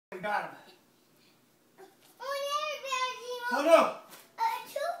got him. Oh, Oh no!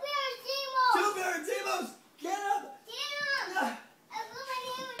 Two bear Zemos. Two bear Zemos! Get him! Get him. I put my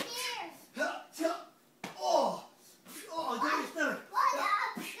name in theirs. Oh! Oh, get your stomach. What up?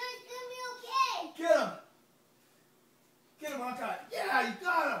 It's gonna be okay. Get him! Get him, Hawkeye. Yeah, you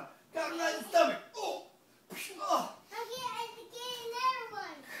got him! Got him right in the stomach. Oh! Oh! I get another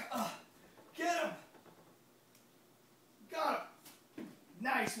one. Get him! Got him!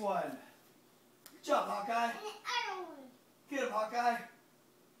 Nice one! Good job, Hawkeye. And the other one. Get him, Hawkeye.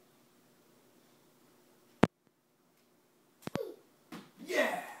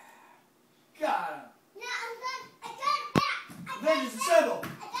 Yeah! Got him! I got it back. Avengers, assemble!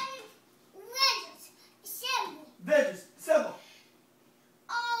 I got it. Avengers, assemble. Avengers, assemble!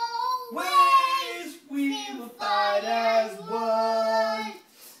 Always we will fight as one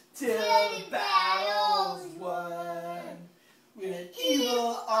till the battle's won. With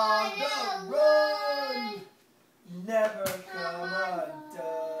evil on the run, never come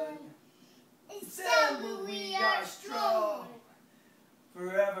undone. Assemble, we are strong.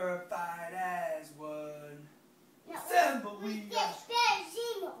 Forever fight as one. Assemble, we are strong.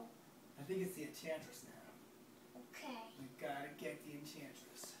 Zemo. I think it's the Enchantress now. Okay. We gotta get the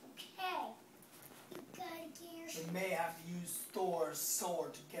Enchantress. Okay. You gotta get your We may have to use Thor's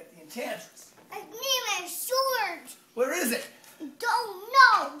sword to get the Enchantress. I need my sword. Where is it? Don't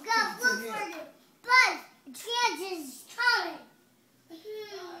know. Gotta It's in look here. for it. But Enchantress is coming. What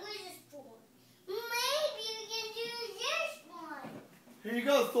is this for? Maybe we can do this one. Here you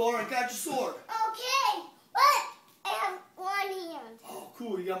go, Thor. I got your sword. Okay. But I have one hand. Oh,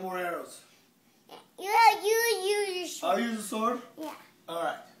 cool. You got more arrows. You use your sword. I'll use the sword? Yeah. All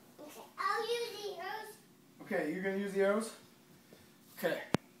right. Okay. I'll use the arrows. Okay, you're going to use the arrows? Okay.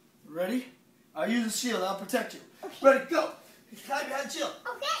 Ready? I'll use the shield. I'll protect you. Okay. Ready, go. Hide behind the shield.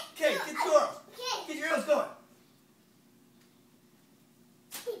 Okay. Okay, get your arrows. Okay. Get your arrows going.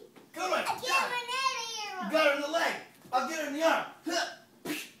 Go I right. get Got it. my arrow. You got her in the leg. I'll get her in the arm.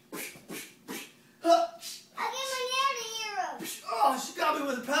 Huh. I get my arrow. Oh, she got me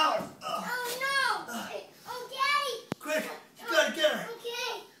with the power. Oh no. Oh, Daddy. Quick, you gotta get her.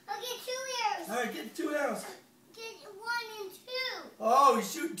 Okay. I'll get 2 arrows. All right, get the 2 arrows. Get 1 and 2. Oh, you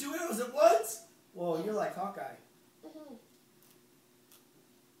shoot 2 arrows at once? Whoa, you're like Hawkeye. Mm-hmm.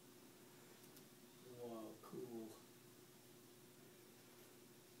 Whoa, cool.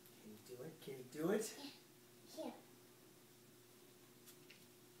 Can you do it? Can you do it? Yeah.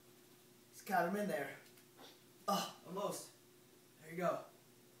 He's got him in there. Oh, almost. There you go. All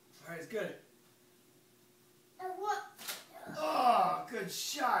right, it's good. What? Oh, good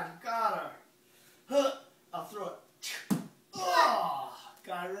shot. You got her. Huh. I'll throw it. Oh,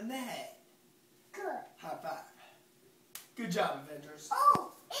 got her in the head. Good. High five. Good job, Avengers.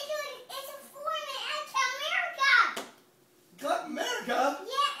 Oh, it's a foreign America. Captain America?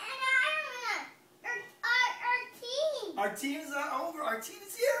 Yeah, and Iron Man. Our team. Our team is not over. Our team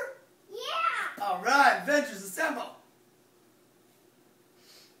is here. Yeah. All right, Avengers, assemble.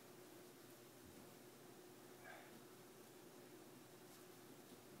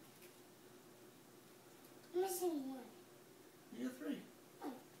 Missing one. You're 3.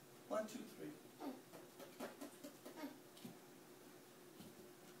 1, 2, 3.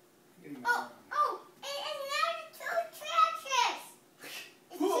 Getting my arm. Oh, it's another 2 Enchantress.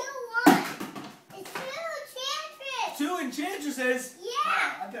 It's Whoa. 2-1. It's 2 Enchantress. 2 Enchantresses?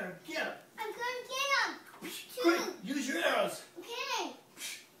 Yeah. I better get them. I'm gonna get them. 2. Quick, use your arrows. Okay.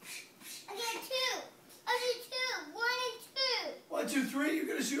 I got 2. I'll do 2. 1 and 2. 1, 2, 3. You're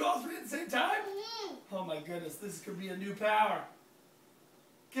gonna shoot all 3 at the same time? Mm-hmm. Oh my goodness, this could be a new power.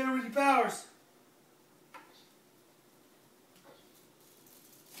 Get her with your powers.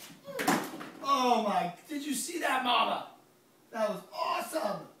 Oh my, did you see that, Mama? That was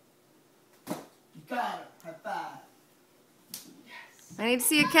awesome. You got her. High five. Yes. I need to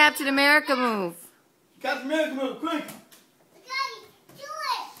see a Captain America move. Captain America move, quick. Daddy, do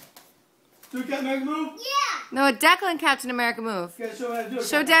it. Do a Captain America move? Yeah. No, a Declan Captain America move. You gotta show me how to do it.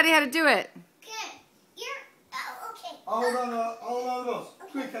 Show Daddy how to do it. Okay. Okay. I'll hold on to those.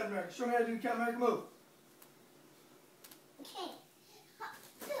 Quick, Captain America. Show me how to do the Captain America move. Okay.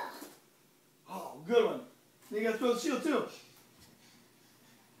 Oh, good one. Then you gotta throw the shield too.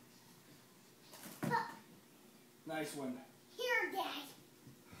 Nice one. Here, Dad.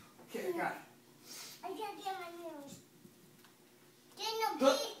 Okay, I got it. I gotta get my nose. Dad,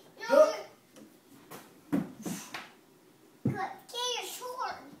 Huh. no. Good. Get your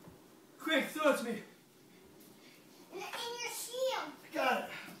sword. Quick, throw it to me. And your shield. Got it.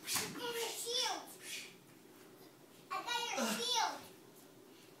 And your shield. I got your shield.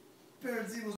 Parent Zemo's